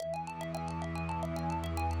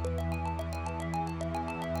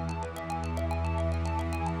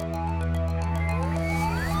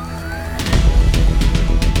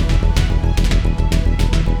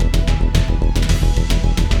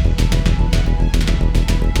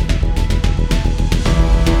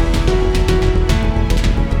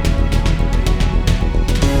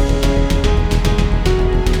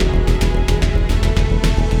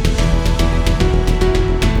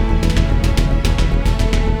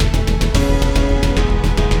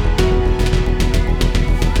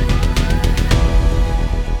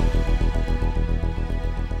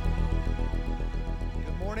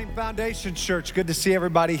Foundation Church, good to see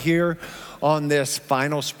everybody here on this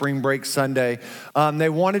final spring break Sunday. They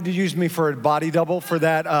wanted to use me for a body double for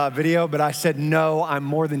that video, but I said, no, I'm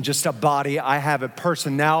more than just a body. I have a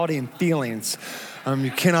personality and feelings. You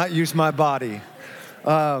cannot use my body.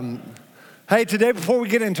 Hey, today, before we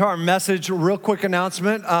get into our message, a real quick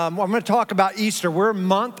announcement. I'm going to talk about Easter. We're a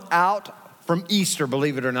month out from Easter,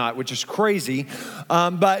 believe it or not, which is crazy.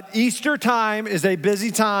 But Easter time is a busy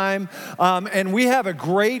time, and we have a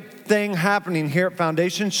great thing happening here at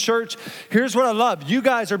Foundation Church. Here's what I love. You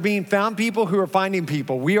guys are being found people who are finding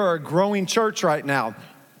people. We are a growing church right now.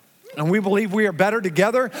 And we believe we are better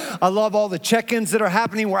together. I love all the check-ins that are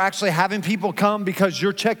happening. We're actually having people come because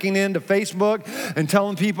you're checking into Facebook and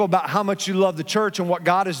telling people about how much you love the church and what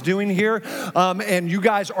God is doing here. And you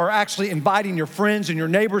guys are actually inviting your friends and your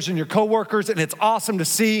neighbors and your coworkers, and it's awesome to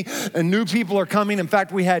see. And new people are coming. In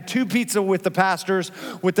fact, we had 2 pizza with the pastors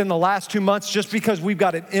within the last 2 months just because we've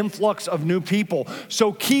got an influx of new people.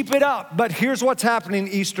 So keep it up. But here's what's happening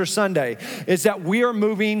Easter Sunday, is that we are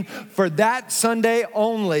moving for that Sunday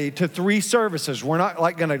only to 3 services. We're not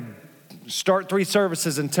like going to start 3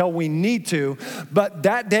 services until we need to, but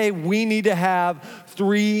that day we need to have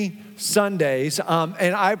 3 Sundays.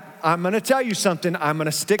 And I'm going to tell you something. I'm going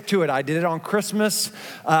to stick to it. I did it on Christmas,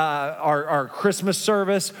 our Christmas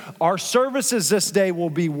service. Our services this day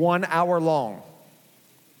will be 1 hour long.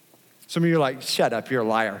 Some of you are like, shut up, you're a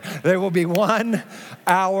liar. They will be 1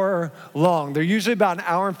 hour long. They're usually about an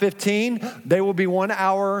hour and 15. They will be 1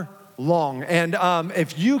 hour long. And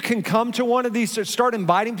if you can come to one of these, start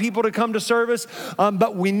inviting people to come to service.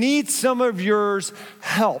 But we need some of yours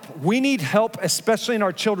help. We need help, especially in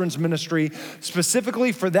our children's ministry,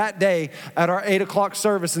 specifically for that day at our 8 o'clock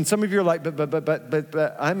service. And some of you are like,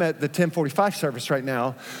 but I'm at the 10:45 service right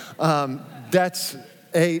now. That's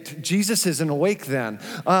 8. Jesus isn't awake then.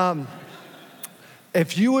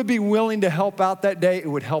 If you would be willing to help out that day, it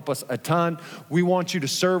would help us a ton. We want you to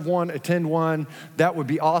serve one, attend one. That would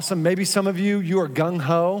be awesome. Maybe some of you are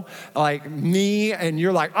gung-ho like me, and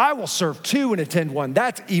you're like, I will serve 2 and attend 1.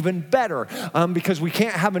 That's even better because we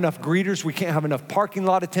can't have enough greeters. We can't have enough parking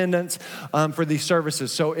lot attendants for these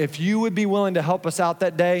services. So if you would be willing to help us out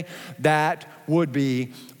that day, that would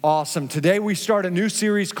be awesome. Today we start a new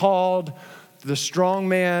series called The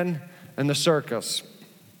Strongman and the Circus.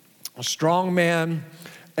 A Strongman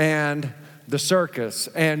and the Circus.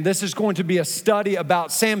 And this is going to be a study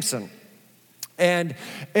about Samson. And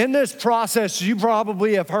in this process, you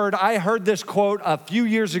probably have heard, I heard this quote a few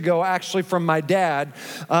years ago, actually from my dad.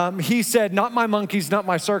 He said, not my monkeys, not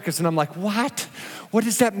my circus. And I'm like, what? What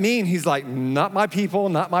does that mean? He's like, not my people,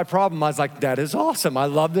 not my problem. I was like, that is awesome. I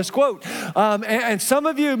love this quote. And some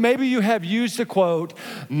of you, maybe you have used the quote,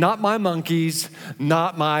 not my monkeys,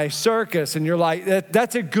 not my circus. And you're like,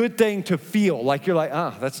 that's a good thing to feel. Like you're like,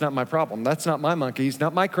 that's not my problem. That's not my monkeys,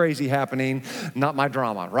 not my crazy happening, not my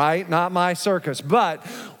drama, right? Not my circus. But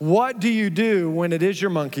what do you do when it is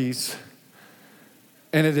your monkeys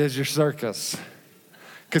and it is your circus?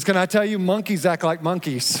 Because can I tell you, monkeys act like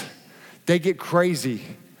monkeys. They get crazy.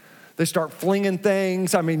 They start flinging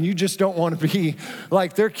things. I mean, you just don't want to be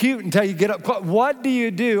like, they're cute until you get up. What do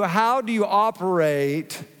you do? How do you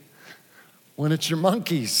operate when it's your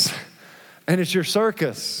monkeys and it's your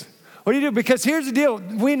circus? What do you do? Because here's the deal.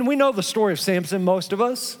 We know the story of Samson, most of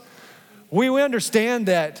us. We understand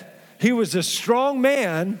that he was a strong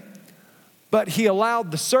man, but he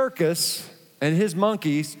allowed the circus and his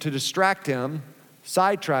monkeys to distract him,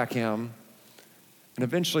 sidetrack him, and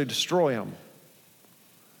eventually destroy him.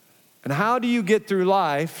 And how do you get through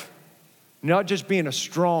life, not just being a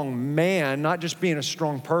strong man, not just being a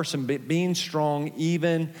strong person, but being strong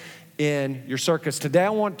even in your circus? Today I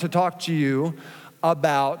want to talk to you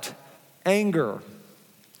about anger.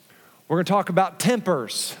 We're going to talk about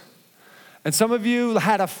tempers. And some of you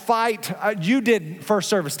had a fight. You did, first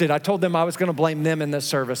service did. I told them I was going to blame them in this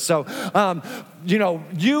service. So,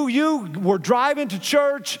 you were driving to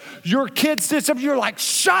church. Your kids did something. You're like,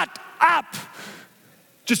 shut up.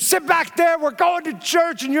 Just sit back there. We're going to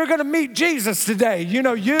church and you're going to meet Jesus today. You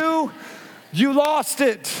lost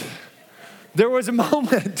it. There was a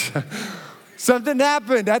moment. Something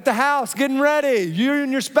happened at the house, getting ready. You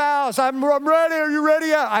and your spouse, I'm ready. Are you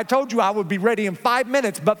ready? I told you I would be ready in 5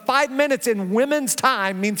 minutes, but 5 minutes in women's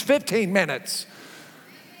time means 15 minutes.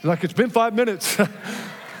 Like, it's been 5 minutes.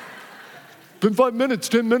 Been 5 minutes,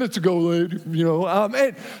 10 minutes ago, lady.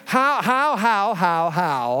 And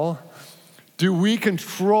how do we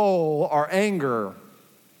control our anger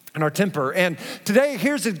and our temper? And today,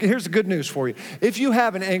 here's the good news for you. If you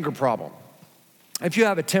have an anger problem, if you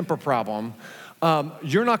have a temper problem,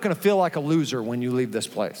 you're not going to feel like a loser when you leave this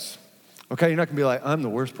place. Okay, you're not gonna be like, I'm the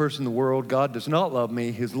worst person in the world. God does not love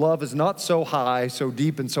me. His love is not so high, so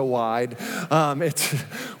deep, and so wide. It's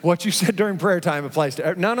what you said during prayer time applies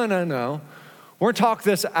to. No. We're gonna talk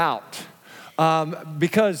this out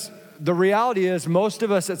because the reality is most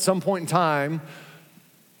of us at some point in time,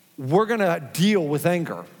 we're gonna deal with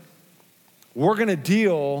anger. We're gonna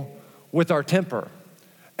deal with our temper.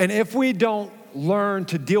 And if we don't learn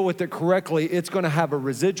to deal with it correctly, it's gonna have a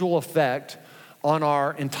residual effect on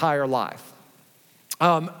our entire life.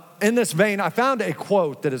 In this vein, I found a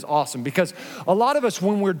quote that is awesome because a lot of us,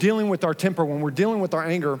 when we're dealing with our temper, when we're dealing with our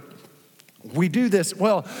anger, we do this,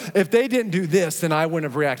 well, if they didn't do this, then I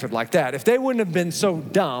wouldn't have reacted like that. If they wouldn't have been so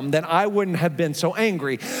dumb, then I wouldn't have been so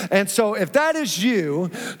angry. And so if that is you,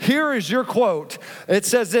 here is your quote. It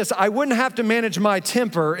says this: I wouldn't have to manage my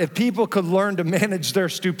temper if people could learn to manage their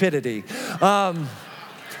stupidity.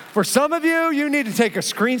 For some of you, you need to take a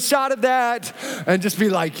screenshot of that and just be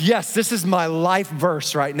like, yes, this is my life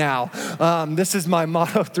verse right now. This is my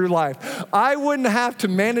motto through life. I wouldn't have to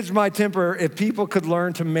manage my temper if people could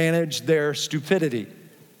learn to manage their stupidity.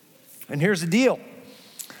 And here's the deal.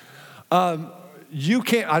 You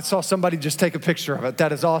can't, I saw somebody just take a picture of it.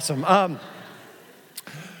 That is awesome.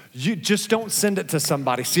 You just don't send it to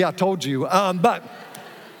somebody. See, I told you. But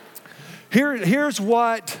here's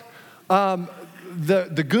what...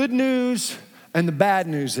 The good news and the bad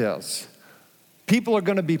news is people are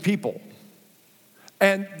going to be people.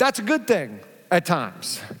 And that's a good thing at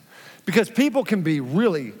times because people can be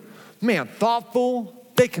really, thoughtful.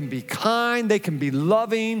 They can be kind. They can be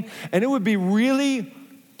loving. And it would be really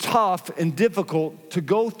tough and difficult to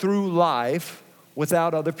go through life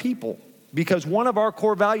without other people because one of our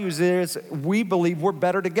core values is we believe we're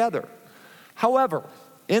better together. However,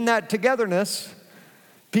 in that togetherness,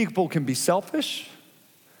 people can be selfish,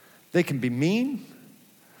 they can be mean,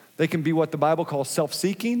 they can be what the Bible calls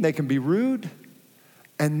self-seeking, they can be rude,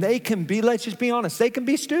 and they can be, let's just be honest, they can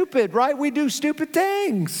be stupid, right? We do stupid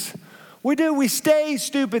things. We say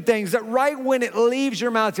stupid things that right when it leaves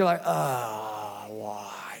your mouth, you're like, oh,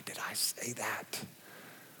 why did I say that?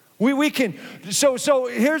 We can, so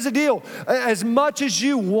here's the deal. As much as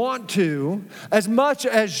you want to, as much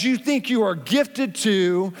as you think you are gifted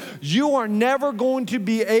to, you are never going to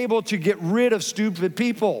be able to get rid of stupid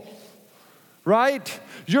people, right?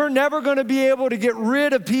 You're never going to be able to get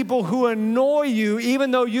rid of people who annoy you,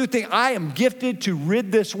 even though you think, I am gifted to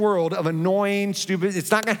rid this world of annoying, stupid.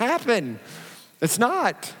 It's not going to happen. It's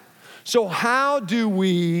not. So how do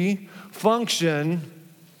we function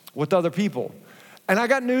with other people? And I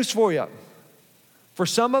got news for you. For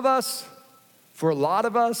some of us, for a lot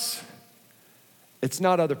of us, it's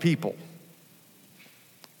not other people.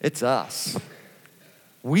 It's us.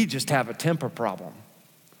 We just have a temper problem.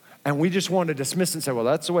 And we just want to dismiss it and say, well,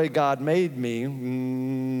 that's the way God made me.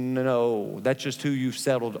 No, that's just who you've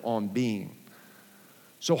settled on being.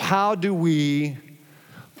 So how do we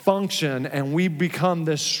function and we become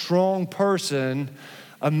this strong person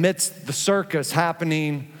amidst the circus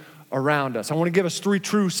happening around us? I want to give us 3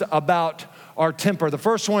 truths about our temper. The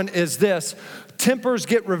first one is this: tempers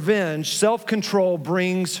get revenge, self-control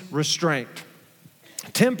brings restraint.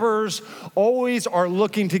 Tempers always are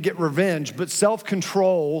looking to get revenge, but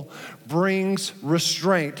self-control brings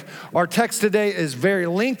restraint. Our text today is very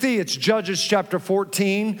lengthy. It's Judges chapter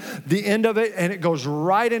 14, the end of it, and it goes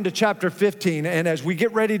right into chapter 15. And as we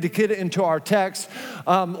get ready to get into our text,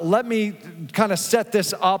 let me kind of set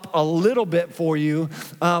this up a little bit for you.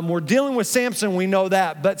 We're dealing with Samson, we know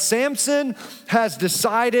that, but Samson has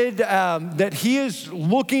decided that he is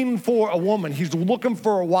looking for a woman. He's looking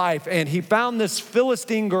for a wife, and he found this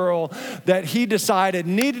Philistine girl that he decided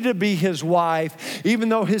needed to be his wife, even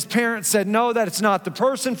though his parents said, no, that it's not the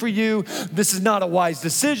person for you. This is not a wise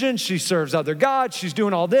decision. She serves other gods. She's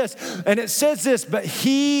doing all this. And it says this, but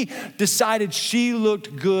he decided she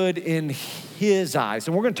looked good in his eyes.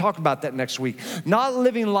 And we're going to talk about that next week. Not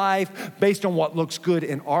living life based on what looks good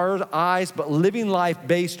in our eyes, but living life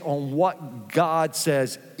based on what God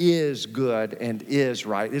says is good and is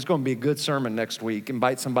right. It's going to be a good sermon next week.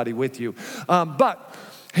 Invite somebody with you. But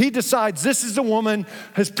he decides this is the woman.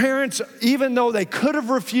 His parents, even though they could have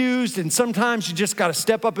refused, and sometimes you just got to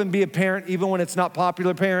step up and be a parent, even when it's not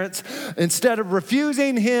popular parents. Instead of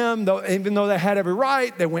refusing him, even though they had every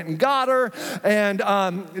right, they went and got her. And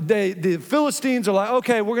the Philistines are like,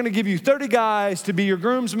 okay, we're going to give you 30 guys to be your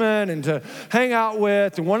groomsmen and to hang out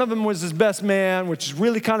with. And one of them was his best man, which is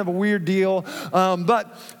really kind of a weird deal.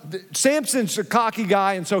 But Samson's a cocky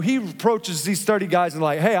guy, and so he approaches these 30 guys and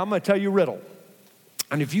like, hey, I'm going to tell you a riddle.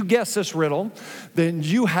 And if you guess this riddle, then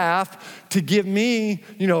you have to give me,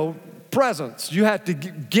 presents. You have to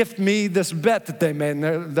gift me this bet that they made.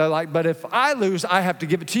 And they're like, but if I lose, I have to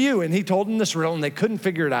give it to you. And he told them this riddle, and they couldn't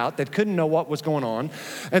figure it out. They couldn't know what was going on.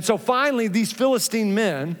 And so finally, these Philistine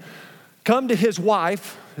men come to his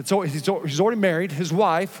wife. He's already married, his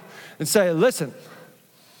wife, and say, listen,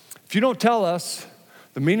 if you don't tell us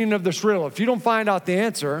the meaning of this riddle, if you don't find out the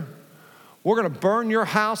answer, we're going to burn your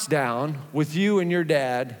house down with you and your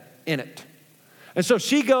dad in it. And so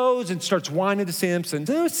she goes and starts whining to Samson.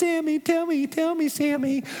 Oh, Sammy, tell me,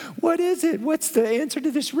 Sammy, what is it? What's the answer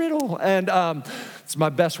to this riddle? And it's my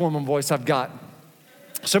best woman voice I've got.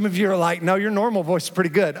 Some of you are like, no, your normal voice is pretty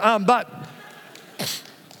good. But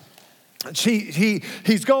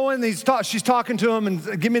he's going, she's talking to him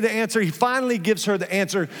and give me the answer. He finally gives her the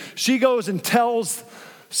answer. She goes and tells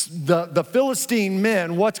the Philistine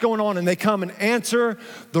men what's going on, and they come and answer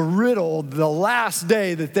the riddle the last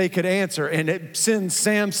day that they could answer, and it sends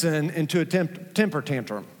Samson into a temper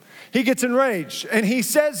tantrum. He gets enraged, and he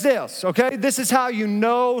says this, okay? This is how you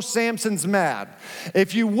know Samson's mad.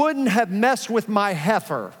 If you wouldn't have messed with my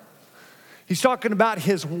heifer. He's talking about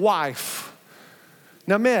his wife.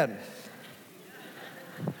 Now, men,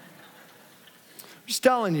 I'm just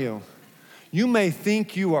telling you, you may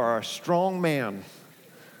think you are a strong man,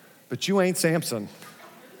 but you ain't Samson.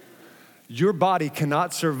 Your body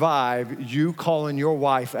cannot survive you calling your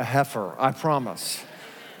wife a heifer, I promise.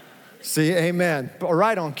 See, amen.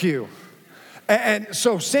 Right on cue. And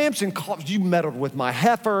so Samson calls, you meddled with my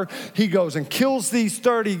heifer. He goes and kills these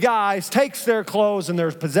 30 guys, takes their clothes and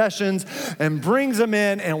their possessions, and brings them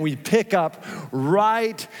in, and we pick up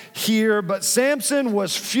right here. But Samson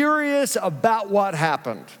was furious about what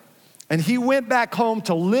happened. And he went back home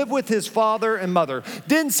to live with his father and mother.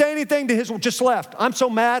 Didn't say anything to just left. I'm so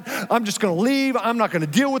mad, I'm just gonna leave. I'm not gonna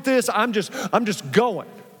deal with this. I'm just going.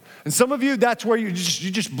 And some of you, that's where you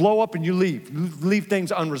just blow up and you leave. Leave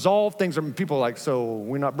things unresolved. People are like, so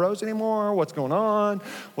we're not bros anymore? What's going on?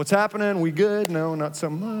 What's happening? We good? No, not so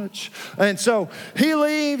much. And so he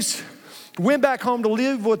leaves, went back home to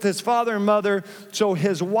live with his father and mother. So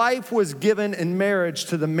his wife was given in marriage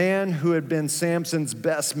to the man who had been Samson's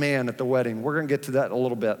best man at the wedding. We're going to get to that in a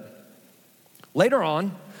little bit. Later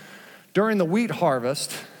on, during the wheat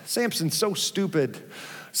harvest, Samson's so stupid.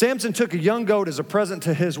 Samson took a young goat as a present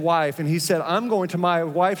to his wife, and he said, I'm going to my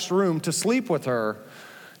wife's room to sleep with her.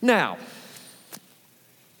 Now,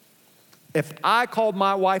 if I called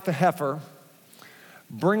my wife a heifer,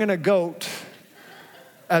 bringing a goat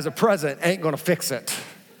as a present ain't gonna fix it.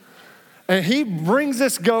 And he brings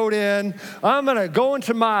this goat in. I'm gonna go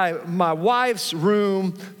into my wife's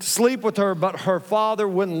room to sleep with her, but her father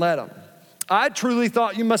wouldn't let him. I truly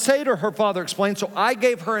thought you must hate her, her father explained, so I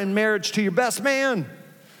gave her in marriage to your best man.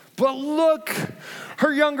 But look,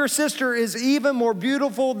 her younger sister is even more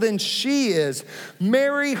beautiful than she is.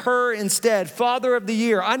 Marry her instead, father of the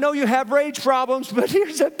year. I know you have rage problems, but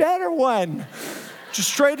here's a better one.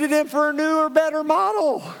 Just trade it in for a newer, better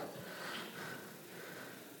model.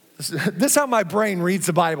 This is how my brain reads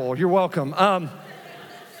the Bible. You're welcome.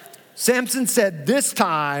 Samson said, this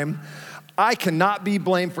time, I cannot be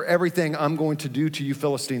blamed for everything I'm going to do to you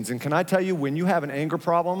Philistines. And can I tell you, when you have an anger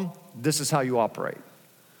problem, this is how you operate.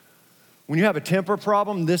 When you have a temper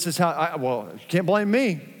problem, this is how, you can't blame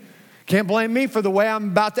me. Can't blame me for the way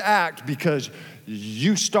I'm about to act because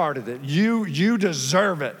you started it. You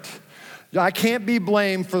deserve it. I can't be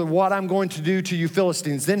blamed for what I'm going to do to you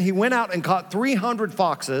Philistines. Then he went out and caught 300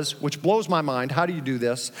 foxes, which blows my mind. How do you do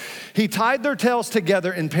this? He tied their tails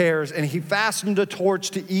together in pairs, and he fastened a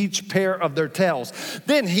torch to each pair of their tails.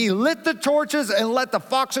 Then he lit the torches and let the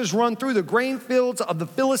foxes run through the grain fields of the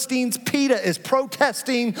Philistines. PETA is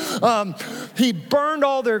protesting. He burned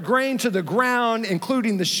all their grain to the ground,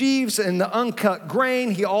 including the sheaves and the uncut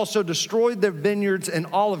grain. He also destroyed their vineyards and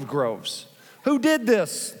olive groves. Who did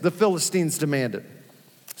this? The Philistines demanded.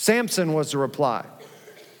 Samson was the reply.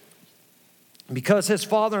 Because his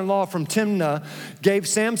father-in-law from Timnah gave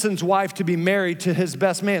Samson's wife to be married to his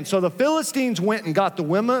best man. So the Philistines went and got the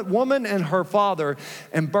woman and her father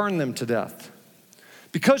and burned them to death.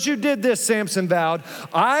 Because you did this, Samson vowed,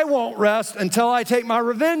 I won't rest until I take my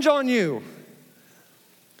revenge on you.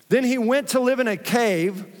 Then he went to live in a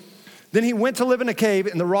cave.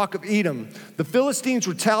 in the rock of Edom. The Philistines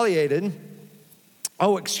retaliated.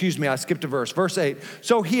 I skipped a verse. Verse 8.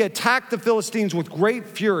 So he attacked the Philistines with great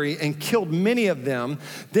fury and killed many of them.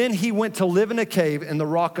 Then he went to live in a cave in the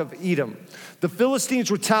rock of Edom. The Philistines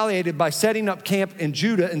retaliated by setting up camp in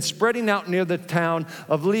Judah and spreading out near the town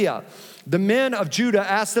of Leah. The men of Judah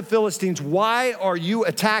asked the Philistines, why are you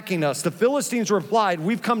attacking us? The Philistines replied,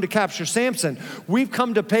 we've come to capture Samson. We've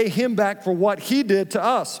come to pay him back for what he did to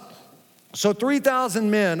us. So 3,000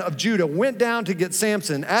 men of Judah went down to get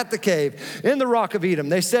Samson at the cave in the rock of Edom.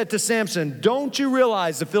 They said to Samson, don't you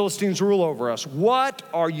realize the Philistines rule over us? What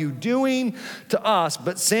are you doing to us?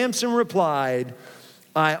 But Samson replied,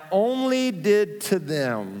 I only did to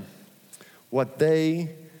them what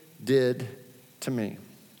they did to me.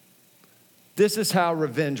 This is how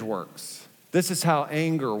revenge works. This is how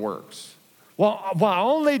anger works. Well, I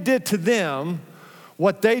only did to them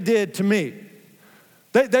what they did to me.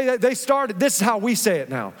 They started, this is how we say it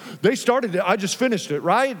now. They started it, I just finished it,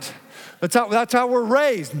 right? That's how we're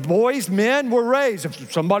raised. Boys, men, we're raised.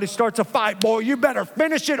 If somebody starts a fight, boy, you better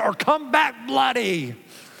finish it or come back bloody.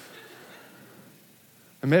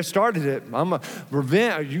 I mean, I started it.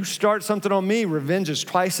 Revenge. You start something on me, revenge is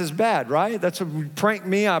twice as bad, right? That's what you prank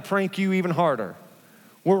me, I prank you even harder.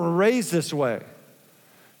 We're raised this way.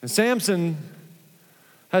 And Samson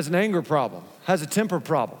has an anger problem, has a temper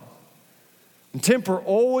problem. And temper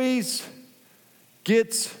always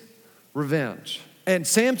gets revenge. And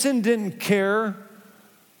Samson didn't care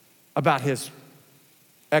about his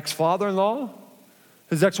ex-father-in-law,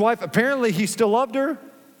 his ex-wife. Apparently, he still loved her.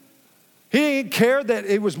 He didn't care that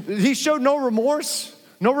he showed no remorse,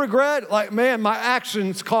 no regret. Like, man, my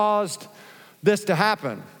actions caused this to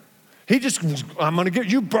happen. I'm gonna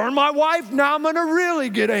you burn my wife, now I'm gonna really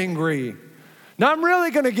get angry. Now I'm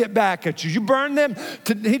really gonna get back at you. You burn them.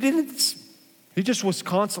 He just was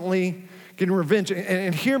constantly getting revenge.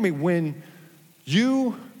 And hear me, when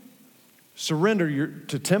you surrender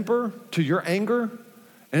to temper, to your anger,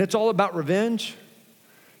 and it's all about revenge,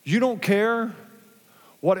 you don't care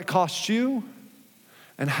what it costs you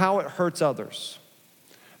and how it hurts others.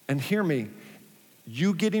 And hear me,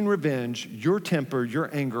 you getting revenge, your temper, your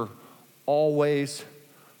anger always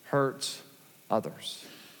hurts others.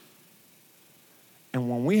 And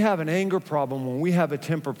when we have an anger problem, when we have a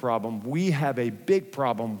temper problem, we have a big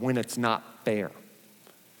problem when it's not fair.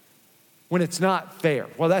 When it's not fair.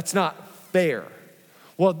 Well, that's not fair.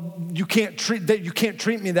 Well, you can't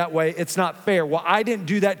treat me that way. It's not fair. Well, I didn't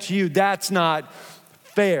do that to you. That's not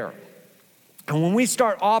fair. And when we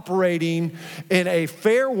start operating in a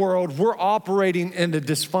fair world, we're operating in a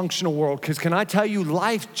dysfunctional world. Because can I tell you,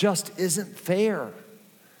 life just isn't fair.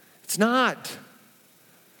 It's not.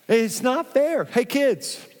 It's not fair. Hey,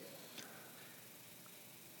 kids,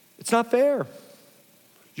 it's not fair.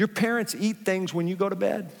 Your parents eat things when you go to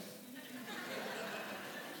bed.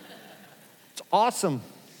 It's awesome.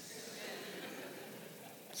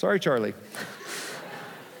 Sorry, Charlie.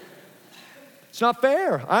 It's not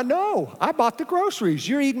fair. I know. I bought the groceries.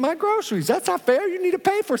 You're eating my groceries. That's not fair. You need to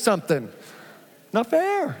pay for something. Not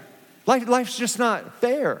fair. Life's just not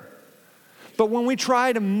fair. But when we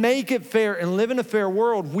try to make it fair and live in a fair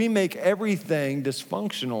world, we make everything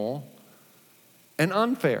dysfunctional and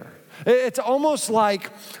unfair. It's almost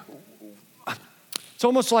like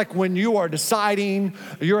when you are deciding,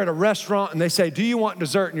 you're at a restaurant and they say, do you want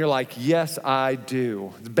dessert? And you're like, yes, I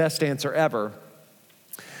do. The best answer ever.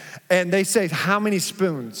 And they say, how many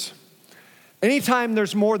spoons? Anytime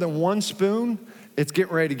there's more than one spoon, it's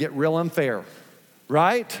getting ready to get real unfair,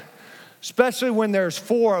 right? Especially when there's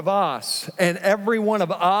 4 of us and every one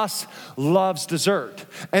of us loves dessert.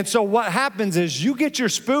 And so what happens is you get your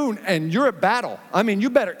spoon and you're at battle. I mean,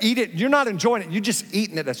 you better eat it. You're not enjoying it. You're just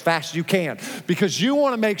eating it as fast as you can because you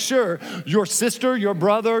want to make sure your sister, your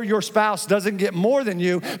brother, your spouse doesn't get more than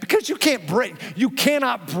you because you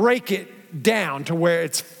cannot break it down to where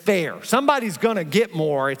it's fair. Somebody's going to get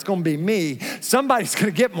more. It's going to be me. Somebody's going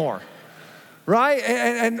to get more. Right?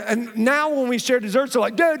 And now when we share desserts, they're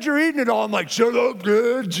like, Dad, you're eating it all. I'm like, shut up,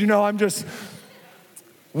 kids.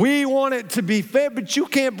 We want it to be fair, but you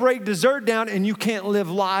can't break dessert down and you can't live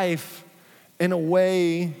life in a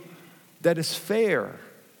way that is fair.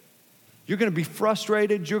 You're going to be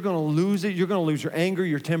frustrated. You're going to lose it. You're going to lose your anger,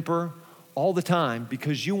 your temper all the time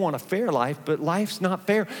because you want a fair life, but life's not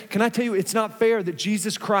fair. Can I tell you, it's not fair that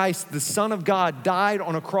Jesus Christ, the Son of God, died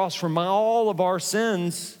on a cross for all of our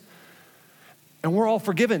sins. And we're all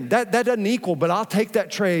forgiven. That doesn't equal, but I'll take that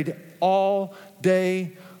trade all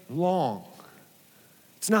day long.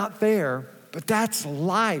 It's not fair, but that's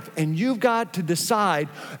life. And you've got to decide,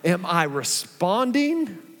 am I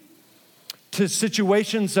responding to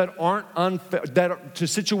situations that aren't unfair, to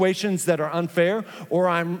situations that are unfair, or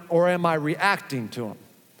am I reacting to them?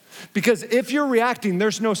 Because if you're reacting,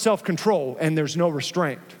 there's no self-control and there's no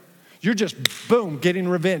restraint. You're just, boom, getting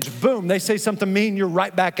revenge. Boom, they say something mean, you're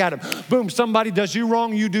right back at them. Boom, somebody does you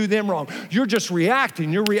wrong, you do them wrong. You're just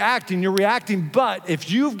reacting, you're reacting. But if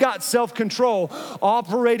you've got self-control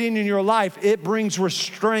operating in your life, it brings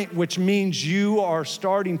restraint, which means you are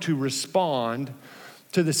starting to respond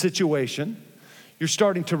to the situation. You're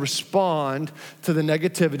starting to respond to the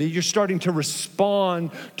negativity. You're starting to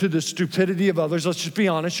respond to the stupidity of others. Let's just be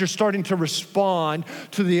honest. You're starting to respond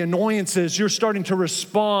to the annoyances. You're starting to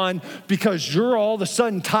respond because you're all of a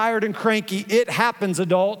sudden tired and cranky. It happens,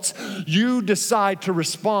 adults. You decide to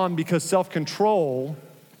respond because self-control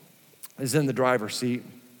is in the driver's seat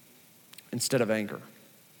instead of anger.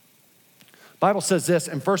 The Bible says this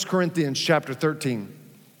in 1 Corinthians chapter 13,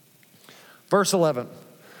 verse 11.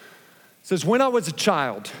 It says, when I was a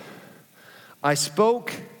child, I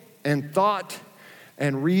spoke and thought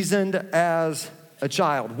and reasoned as a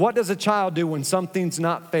child. What does a child do when something's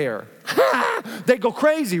not fair? They go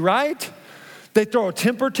crazy, right? They throw a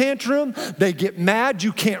temper tantrum. They get mad.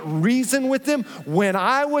 You can't reason with them. When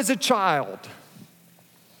I was a child,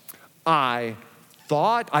 I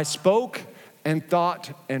spoke and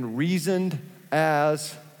thought and reasoned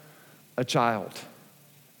as a child.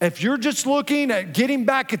 If you're just looking at getting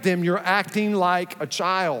back at them, you're acting like a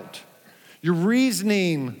child. You're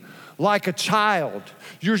reasoning like a child.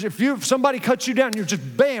 If somebody cuts you down, you're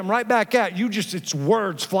just bam, right back at you. It's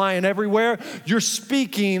words flying everywhere. You're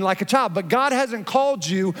speaking like a child. But God hasn't called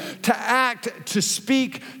you to act, to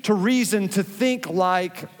speak, to reason, to think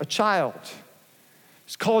like a child.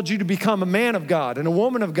 He's called you to become a man of God and a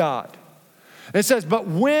woman of God. And it says, but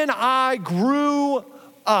when I grew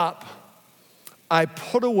up, I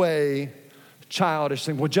put away childish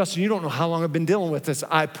things. Well, Justin, you don't know how long I've been dealing with this.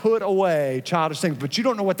 I put away childish things, but you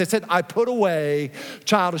don't know what they said. I put away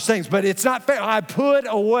childish things, but it's not fair. I put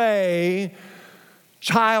away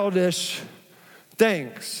childish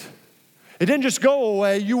things. It didn't just go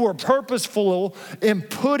away. You were purposeful in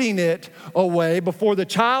putting it away. Before the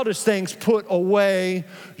childish things, put away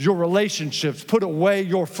your relationships, put away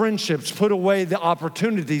your friendships, put away the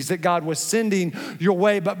opportunities that God was sending your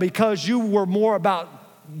way. But because you were more about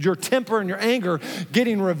your temper and your anger,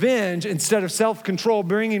 getting revenge instead of self-control,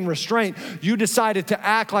 bringing restraint, you decided to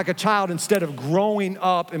act like a child instead of growing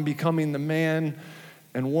up and becoming the man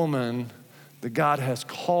and woman that God has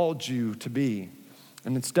called you to be.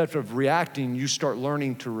 And instead of reacting, you start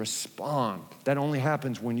learning to respond. That only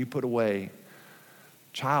happens when you put away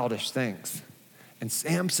childish things. And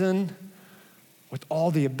Samson, with all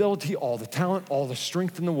the ability, all the talent, all the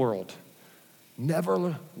strength in the world,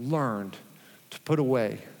 never learned to put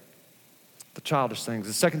away the childish things.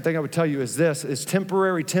 The second thing I would tell you is this, is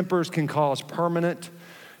temporary tempers can cause permanent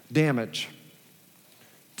damage.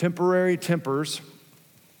 Temporary tempers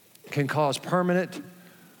can cause permanent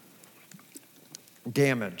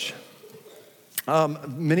damage.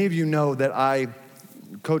 Many of you know that I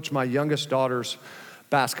coach my youngest daughter's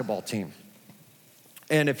basketball team.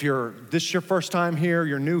 And if this is your first time here,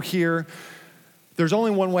 you're new here, there's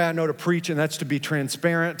only one way I know to preach, and that's to be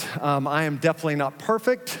transparent. I am definitely not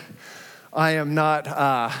perfect. I am not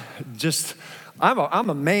I'm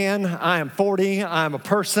a man. I am 40. I'm a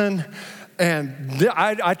person. And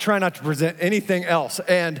I try not to present anything else.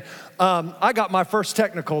 And I got my first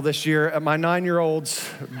technical this year at my 9-year-old's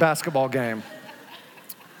basketball game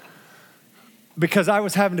because I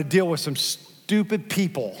was having to deal with some stupid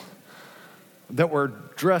people that were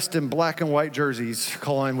dressed in black and white jerseys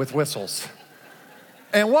calling with whistles.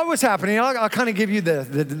 And what was happening, I'll kind of give you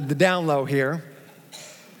the down low here,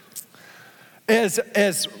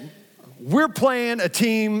 as we're playing a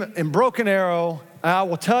team in Broken Arrow. I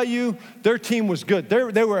will tell you, their team was good.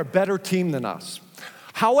 They were a better team than us.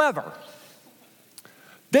 However,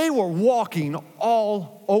 they were walking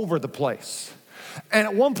all over the place. And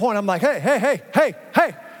at one point, I'm like, hey.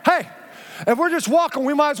 If we're just walking,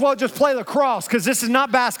 we might as well just play lacrosse because this is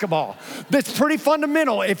not basketball. It's pretty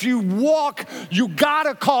fundamental. If you walk, you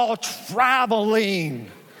gotta call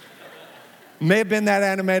traveling. May have been that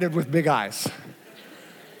animated with big eyes.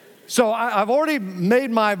 So I've already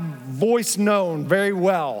made my voice known very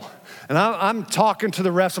well. And I'm talking to the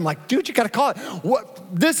refs. I'm like, dude, you got to call it.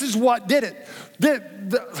 This is what did it.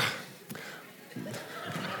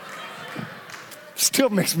 Still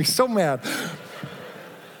makes me so mad.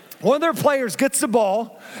 One of their players gets the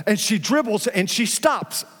ball, and she dribbles, and she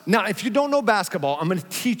stops. Now, if you don't know basketball, I'm going to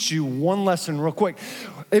teach you one lesson real quick.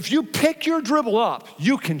 If you pick your dribble up,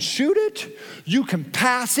 you can shoot it, you can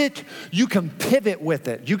pass it, you can pivot with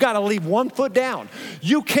it. You got to leave one foot down.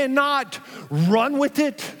 You cannot run with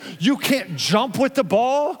it. You can't jump with the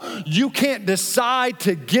ball. You can't decide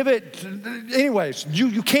to give it. Anyways,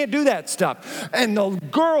 you can't do that stuff. And the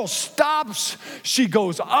girl stops. She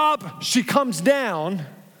goes up. She comes down.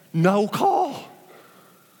 No call.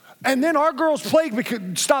 And then our girls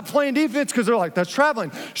stop playing defense because they're like, that's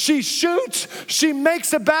traveling. She shoots, she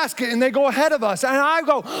makes a basket, and they go ahead of us. And I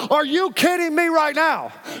go, are you kidding me right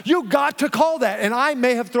now? You got to call that. And I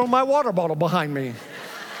may have thrown my water bottle behind me.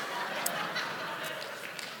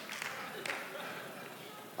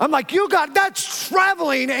 I'm like, that's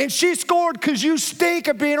traveling, and she scored because you stink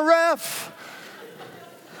at being a ref.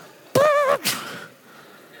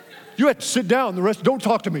 You had to sit down. The rest, don't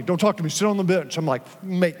talk to me. Don't talk to me. Sit on the bench. I'm like,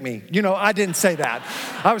 make me. I didn't say that.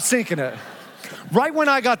 I was thinking it. Right when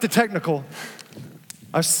I got the technical,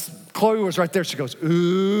 Chloe was right there. She goes,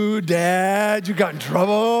 ooh, Dad, you got in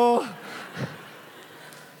trouble.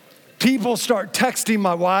 People start texting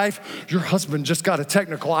my wife, your husband just got a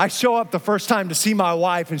technical. I show up the first time to see my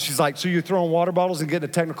wife, and she's like, so you're throwing water bottles and getting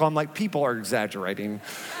a technical? I'm like, people are exaggerating.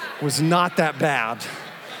 It was not that bad.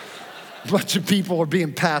 A bunch of people are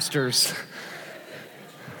being pastors.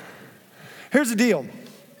 Here's the deal.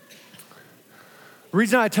 The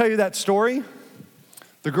reason I tell you that story,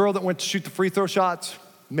 the girl that went to shoot the free throw shots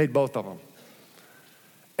made both of them.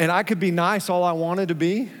 And I could be nice all I wanted to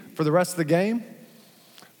be for the rest of the game,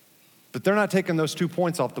 but they're not taking those 2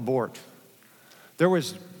 points off the board. There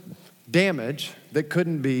was damage that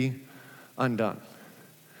couldn't be undone.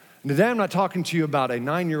 And today I'm not talking to you about a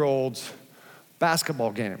 9-year-old's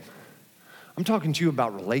basketball game. I'm talking to you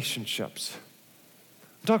about relationships.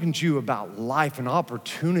 I'm talking to you about life and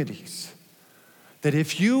opportunities. That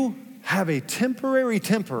if you have a temporary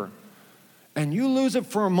temper and you lose it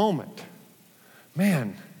for a moment,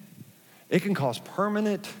 man, it can cause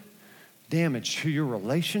permanent damage to your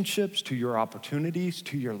relationships, to your opportunities,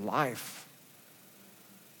 to your life.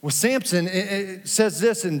 With Samson, it says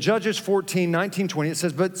this in Judges 14, 19, 20. It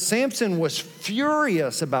says, but Samson was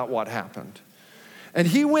furious about what happened. And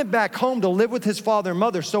he went back home to live with his father and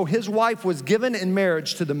mother. So his wife was given in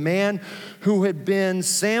marriage to the man who had been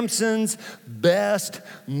Samson's best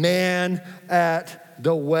man at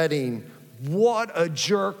the wedding. What a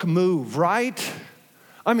jerk move, right?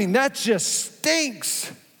 I mean, that just stinks.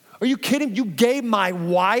 Are you kidding? You gave my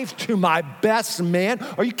wife to my best man?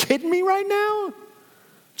 Are you kidding me right now?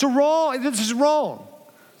 This is wrong.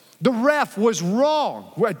 The ref was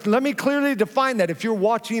wrong. Let me clearly define that. If you're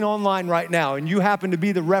watching online right now and you happen to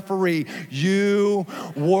be the referee, you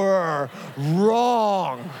were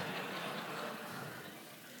wrong.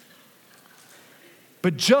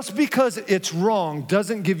 But just because it's wrong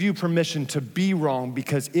doesn't give you permission to be wrong,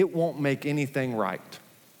 because it won't make anything right.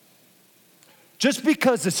 Just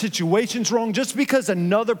because the situation's wrong, just because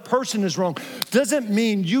another person is wrong, doesn't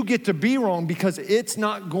mean you get to be wrong, because it's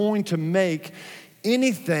not going to make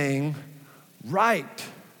anything right.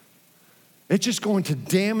 It's just going to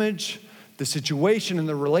damage the situation and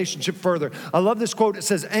the relationship further. I love this quote. It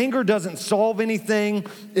says, anger doesn't solve anything,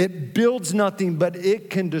 it builds nothing, but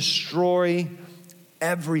it can destroy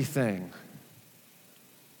everything.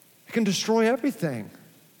 It can destroy everything.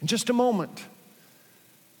 In just a moment,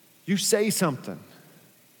 you say something.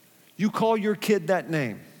 You call your kid that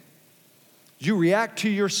name. You react to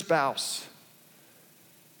your spouse.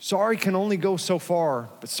 Sorry can only go so far,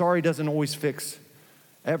 but sorry doesn't always fix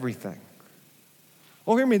everything.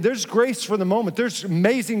 Oh, hear me, there's grace for the moment. There's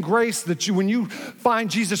amazing grace that when you find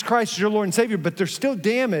Jesus Christ as your Lord and Savior, but there's still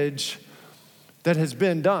damage that has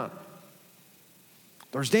been done.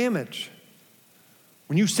 There's damage.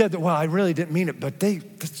 When you said that, well, I really didn't mean it, but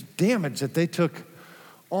that's damage that they took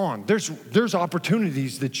on. There's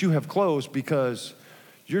opportunities that you have closed because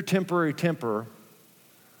your temporary temper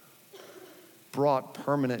brought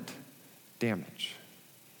permanent damage.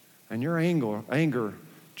 And your anger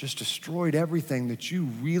just destroyed everything that you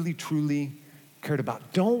really, truly cared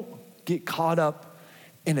about. Don't get caught up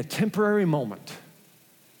in a temporary moment.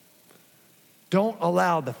 Don't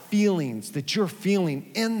allow the feelings that you're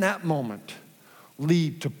feeling in that moment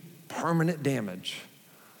lead to permanent damage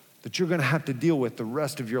that you're going to have to deal with the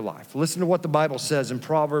rest of your life. Listen to what the Bible says in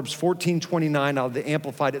Proverbs 14:29 out of the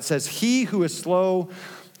Amplified. It says, he who is slow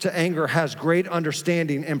to anger has great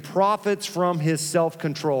understanding and profits from his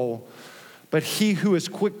self-control. But he who is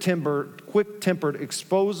quick-tempered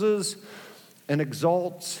exposes and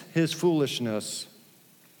exalts his foolishness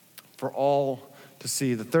for all to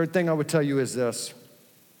see. The third thing I would tell you is this.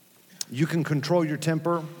 You can control your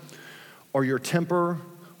temper, or your temper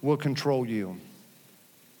will control you.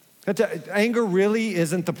 Anger really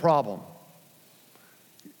isn't the problem.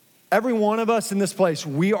 Every one of us in this place,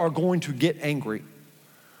 we are going to get angry.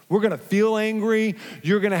 We're going to feel angry.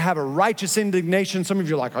 You're going to have a righteous indignation. Some of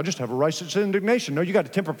you are like, I just have a righteous indignation. No, you got a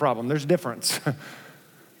temper problem. There's a difference.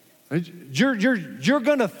 You're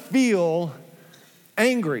going to feel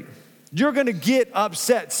angry. You're gonna get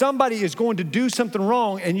upset. Somebody is going to do something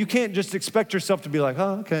wrong, and you can't just expect yourself to be like,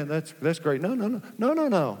 oh, okay, that's great. No.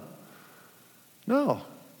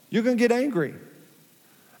 You're gonna get angry.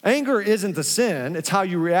 Anger isn't the sin, it's how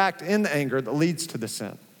you react in the anger that leads to the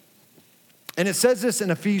sin. And it says this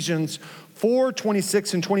in Ephesians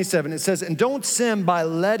 4:26 and 27. It says, and don't sin by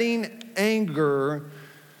letting anger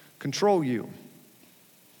control you.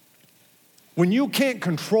 When you can't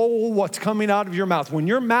control what's coming out of your mouth, when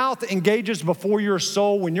your mouth engages before your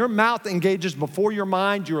soul, when your mouth engages before your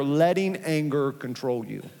mind, you're letting anger control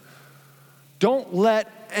you. Don't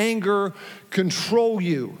let anger control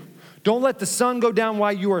you. Don't let the sun go down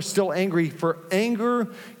while you are still angry, for anger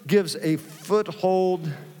gives a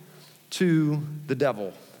foothold to the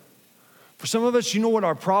devil. For some of us, you know what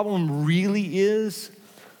our problem really is?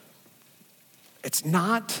 It's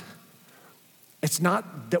not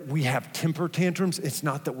that we have temper tantrums. It's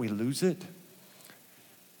not that we lose it.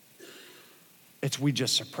 It's we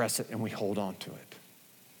just suppress it and we hold on to it.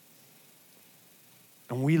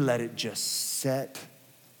 And we let it just set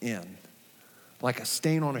in like a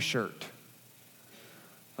stain on a shirt.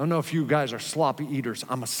 I don't know if you guys are sloppy eaters.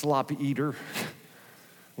 I'm a sloppy eater.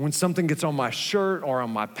 When something gets on my shirt or on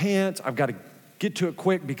my pants, I've got to get to it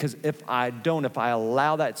quick, because if I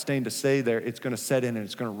allow that stain to stay there, it's gonna set in and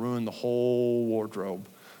it's gonna ruin the whole wardrobe.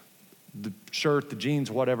 The shirt, the jeans,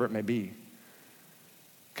 whatever it may be.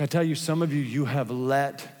 Can I tell you, some of you have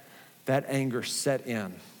let that anger set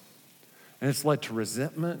in. And it's led to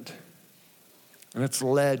resentment. And it's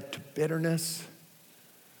led to bitterness.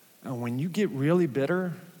 And when you get really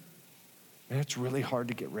bitter, man, it's really hard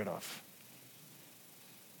to get rid of.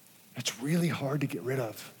 It's really hard to get rid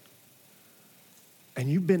of. And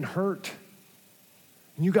you've been hurt.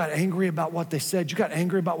 And you got angry about what they said. You got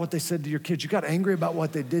angry about what they said to your kids. You got angry about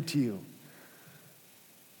what they did to you.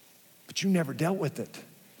 But you never dealt with it.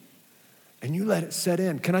 And you let it set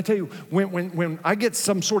in. Can I tell you, when I get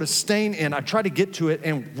some sort of stain in, I try to get to it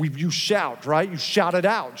and you shout, right? You shout it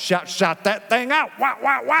out. Shout that thing out.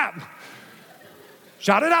 Wow.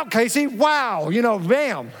 Shout it out, Casey. Wow.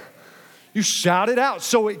 Bam. You shout it out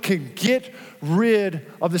so it can get rid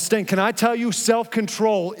of the stain. Can I tell you,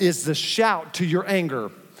 self-control is the shout to your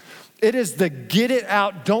anger. It is the get it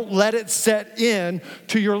out, don't let it set in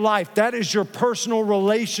to your life. That is your personal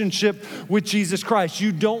relationship with Jesus Christ.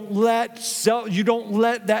 You don't let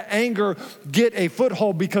that anger get a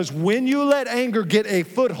foothold, because when you let anger get a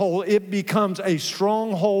foothold, it becomes a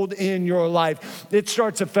stronghold in your life. It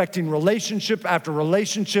starts affecting relationship after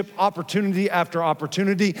relationship, opportunity after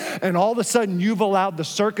opportunity, and all of a sudden you've allowed the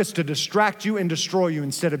circus to distract you and destroy you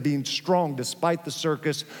instead of being strong despite the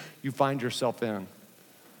circus you find yourself in.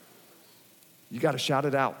 You got to shout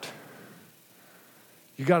it out.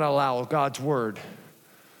 You got to allow God's word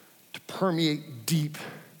to permeate deep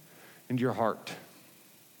into your heart.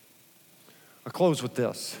 I'll close with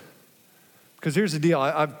this, because here's the deal.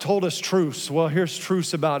 I've told us truths. Well, here's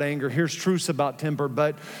truths about anger. Here's truths about temper.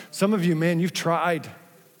 But some of you, man, you've tried.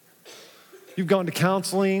 You've gone to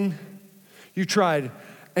counseling. You've tried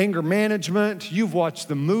anger management. You've watched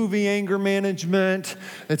the movie Anger Management.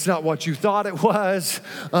 It's not what you thought it was.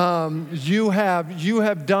 You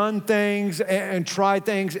have done things and tried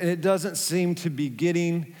things, and it doesn't seem to be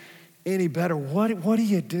getting any better. What do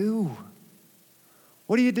you do?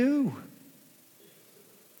 What do you do?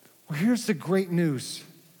 Well, here's the great news.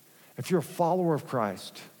 If you're a follower of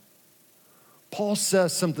Christ, Paul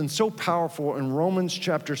says something so powerful in Romans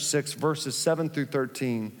chapter 6, verses 7 through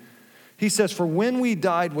 13. He says, for when we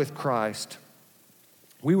died with Christ,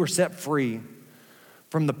 we were set free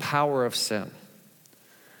from the power of sin.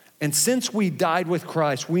 And since we died with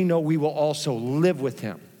Christ, we know we will also live with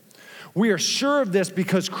him. We are sure of this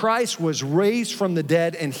because Christ was raised from the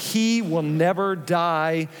dead and he will never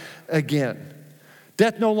die again.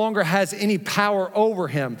 Death no longer has any power over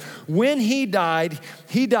him. When he died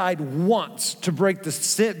once to break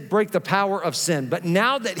the power of sin. But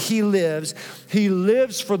now that he lives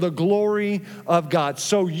for the glory of God.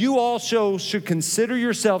 So you also should consider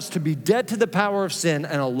yourselves to be dead to the power of sin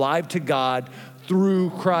and alive to God through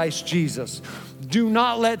Christ Jesus. Do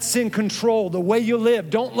not let sin control the way you live.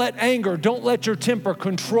 Don't let anger, don't let your temper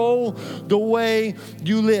control the way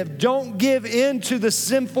you live. Don't give in to the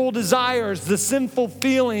sinful desires, the sinful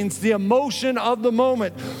feelings, the emotion of the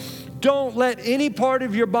moment. Don't let any part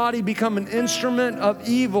of your body become an instrument of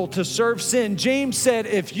evil to serve sin. James said,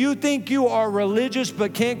 if you think you are religious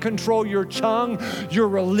but can't control your tongue, your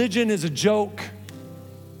religion is a joke.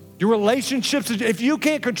 Your relationships, if you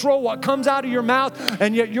can't control what comes out of your mouth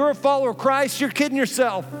and yet you're a follower of Christ, you're kidding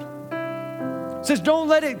yourself. It says, don't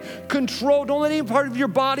let it control, don't let any part of your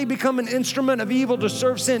body become an instrument of evil to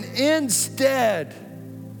serve sin. Instead,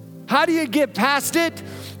 how do you get past it?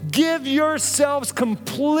 Give yourselves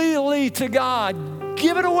completely to God.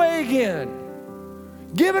 Give it away again.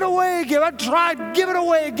 Give it away again. I tried, give it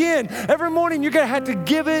away again. Every morning you're going to have to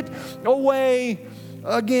give it away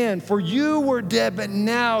again. For you were dead, but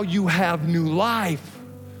now you have new life.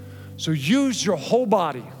 So use your whole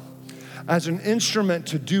body as an instrument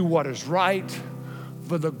to do what is right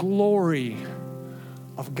for the glory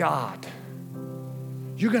of God.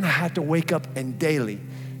 You're going to have to wake up and daily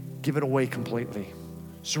give it away completely.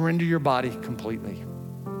 Surrender your body completely.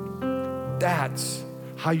 That's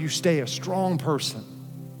how you stay a strong person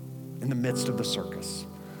in the midst of the circus.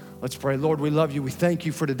 Let's pray. Lord, we love you. We thank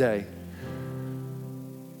you for today.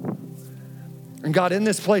 And God, in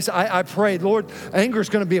this place, I pray, Lord, anger is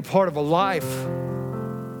going to be a part of a life. It's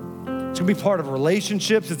going to be part of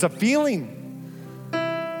relationships. It's a feeling.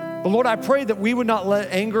 But Lord, I pray that we would not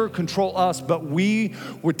let anger control us, but we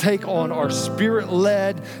would take on our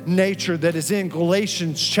spirit-led nature that is in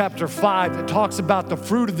Galatians chapter 5 that talks about the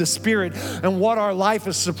fruit of the Spirit and what our life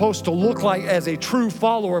is supposed to look like as a true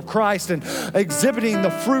follower of Christ, and exhibiting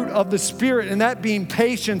the fruit of the Spirit, and that being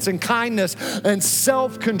patience and kindness and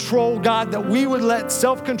self-control, God, that we would let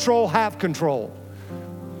self-control have control.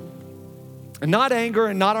 And not anger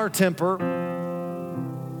and not our temper,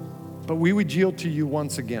 but we would yield to you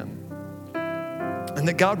once again. And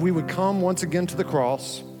that, God, we would come once again to the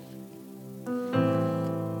cross,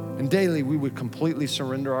 and daily we would completely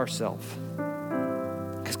surrender ourselves.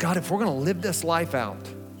 Because, God, if we're going to live this life out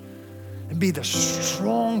and be the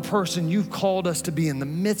strong person you've called us to be in the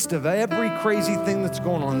midst of every crazy thing that's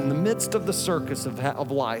going on, in the midst of the circus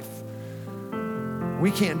of life,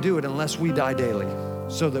 we can't do it unless we die daily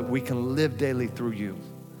so that we can live daily through you.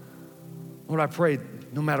 Lord, I pray,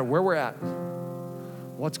 no matter where we're at,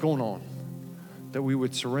 what's going on, that we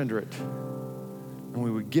would surrender it and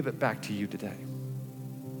we would give it back to you today.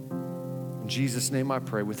 In Jesus' name I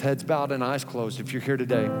pray, with heads bowed and eyes closed. If you're here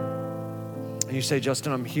today and you say,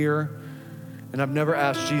 Justin, I'm here and I've never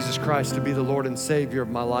asked Jesus Christ to be the Lord and Savior of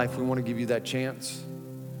my life, we want to give you that chance.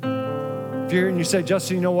 If you're here and you say,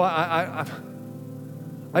 Justin, you know what, I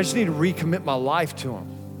just need to recommit my life to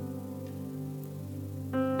him.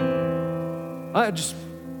 I had just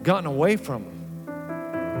gotten away from him.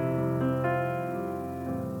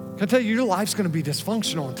 Can I tell you, your life's going to be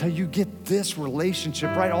dysfunctional until you get this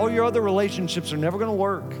relationship right. All your other relationships are never going to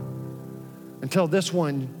work until this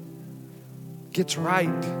one gets right.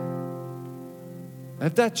 And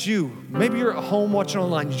if that's you, maybe you're at home watching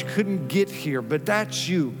online, you couldn't get here, but that's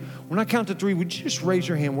you. When I count to 3, would you just raise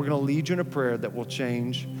your hand? We're going to lead you in a prayer that will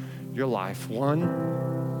change your life.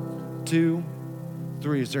 1, 2,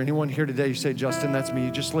 3. Is there anyone here today? You say, Justin, that's me.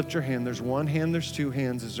 You just lift your hand. There's 1 hand, there's 2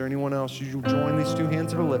 hands. Is there anyone else? You join these 2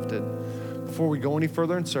 hands that are lifted. Before we go any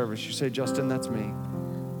further in service, you say, Justin, that's me.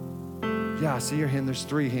 Yeah, I see your hand. There's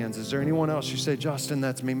 3 hands. Is there anyone else? You say, Justin,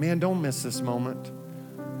 that's me. Man, don't miss this moment.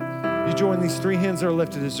 You join these 3 hands that are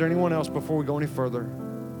lifted. Is there anyone else before we go any further?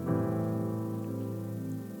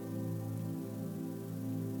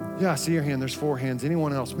 Yeah, I see your hand. There's 4 hands.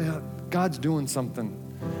 Anyone else? Man, God's doing something.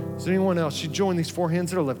 Is there anyone else? You join these 4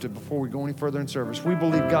 hands that are lifted before we go any further in service. We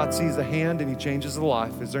believe God sees a hand and he changes a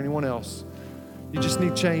life. Is there anyone else? You just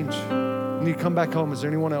need change. You need to come back home. Is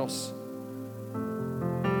there anyone else?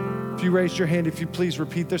 If you raised your hand, if you please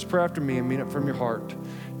repeat this prayer after me and mean it from your heart.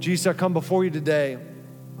 Jesus, I come before you today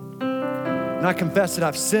and I confess that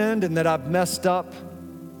I've sinned and that I've messed up,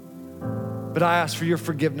 but I ask for your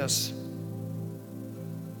forgiveness.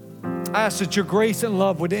 I ask that your grace and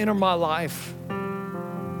love would enter my life.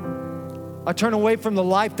 I turn away from the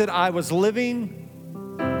life that I was living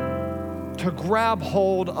to grab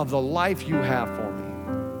hold of the life you have for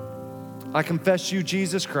me. I confess you,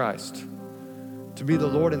 Jesus Christ, to be the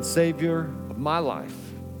Lord and Savior of my life.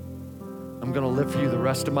 I'm going to live for you the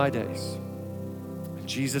rest of my days. In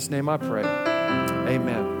Jesus' name I pray.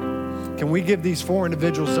 Amen. Can we give these 4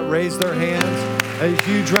 individuals that raised their hands a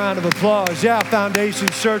huge round of applause? Yeah, Foundation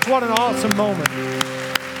Church, what an awesome moment.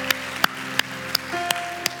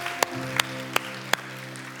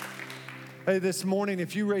 Hey, this morning,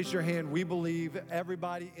 if you raise your hand, we believe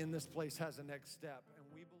everybody in this place has a next step.